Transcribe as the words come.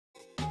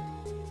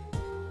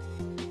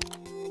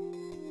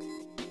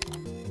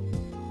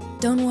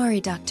Don't worry,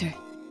 Doctor.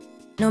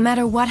 No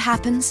matter what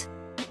happens,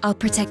 I'll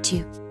protect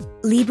you.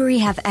 Liberi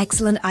have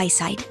excellent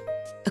eyesight.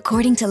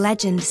 According to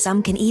legend,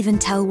 some can even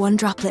tell one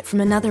droplet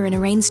from another in a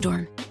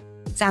rainstorm.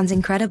 Sounds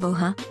incredible,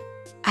 huh?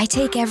 I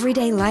take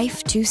everyday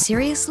life too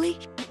seriously?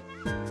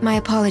 My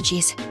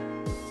apologies.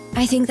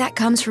 I think that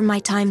comes from my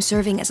time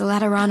serving as a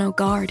Laterano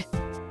guard.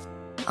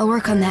 I'll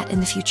work on that in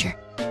the future.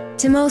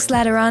 To most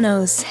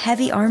Lateranos,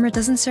 heavy armor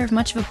doesn't serve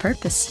much of a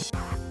purpose.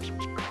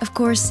 Of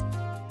course,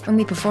 when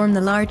we perform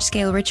the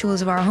large-scale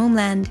rituals of our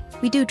homeland,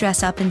 we do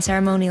dress up in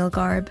ceremonial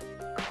garb.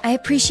 I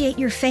appreciate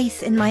your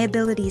faith in my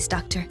abilities,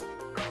 Doctor.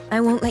 I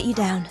won't let you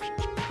down.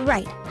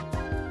 Right.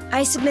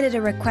 I submitted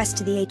a request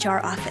to the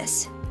HR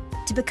office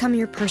to become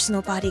your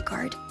personal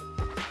bodyguard.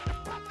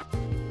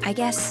 I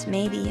guess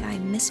maybe I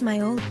miss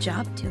my old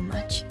job too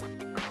much.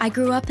 I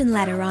grew up in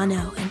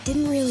Laterano and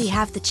didn't really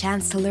have the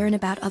chance to learn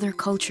about other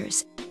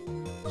cultures.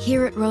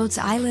 Here at Rhodes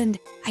Island,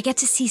 I get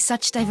to see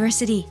such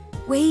diversity,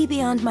 way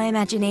beyond my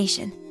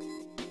imagination.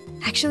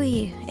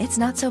 Actually, it's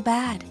not so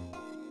bad.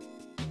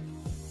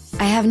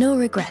 I have no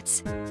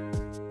regrets.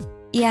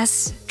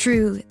 Yes,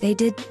 true, they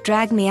did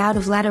drag me out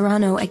of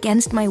Laterano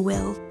against my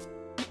will.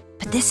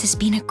 But this has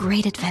been a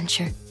great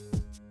adventure.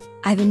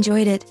 I've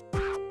enjoyed it.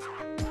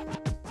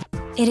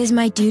 It is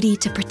my duty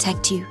to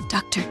protect you,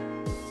 Doctor.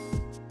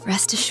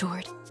 Rest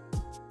assured.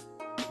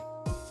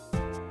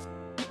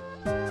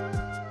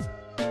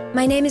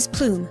 My name is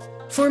Plume,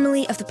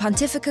 formerly of the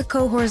Pontifica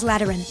Cohors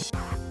Lateran.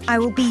 I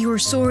will be your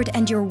sword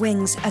and your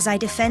wings as I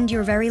defend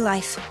your very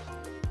life.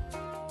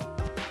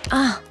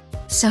 Ah,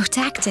 so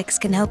tactics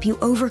can help you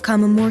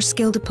overcome a more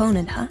skilled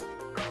opponent, huh?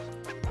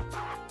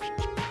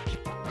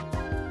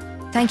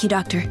 Thank you,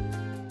 Doctor.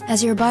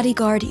 As your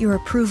bodyguard, your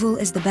approval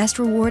is the best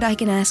reward I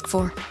can ask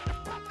for.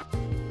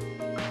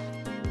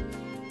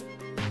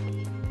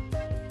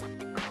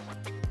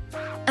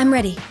 I'm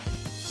ready.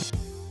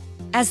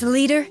 As the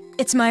leader,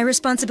 it's my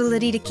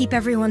responsibility to keep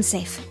everyone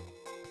safe.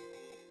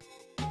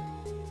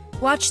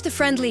 Watch the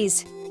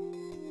friendlies.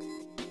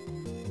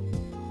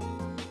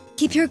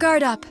 Keep your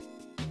guard up.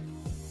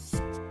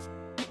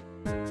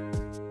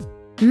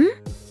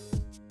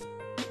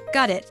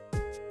 Got it.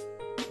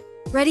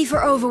 Ready for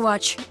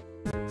Overwatch.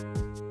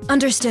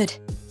 Understood.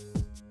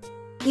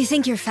 You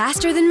think you're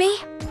faster than me?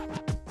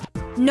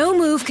 No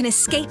move can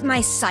escape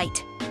my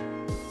sight.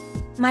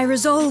 My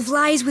resolve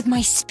lies with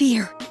my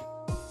spear.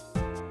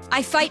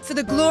 I fight for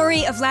the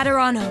glory of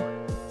Laterano.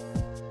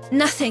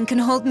 Nothing can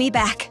hold me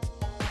back.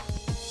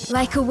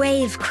 Like a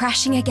wave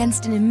crashing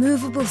against an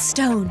immovable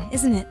stone,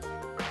 isn't it?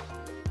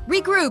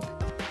 Regroup!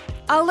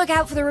 I'll look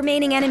out for the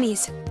remaining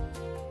enemies.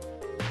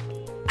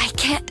 I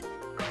can't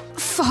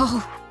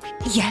fall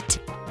yet.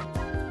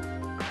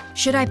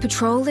 Should I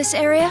patrol this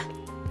area?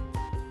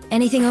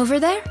 Anything over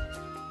there?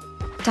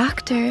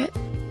 Doctor,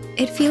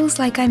 it feels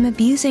like I'm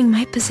abusing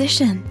my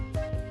position.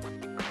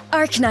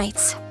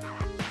 Arknights.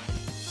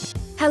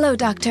 Hello,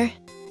 Doctor.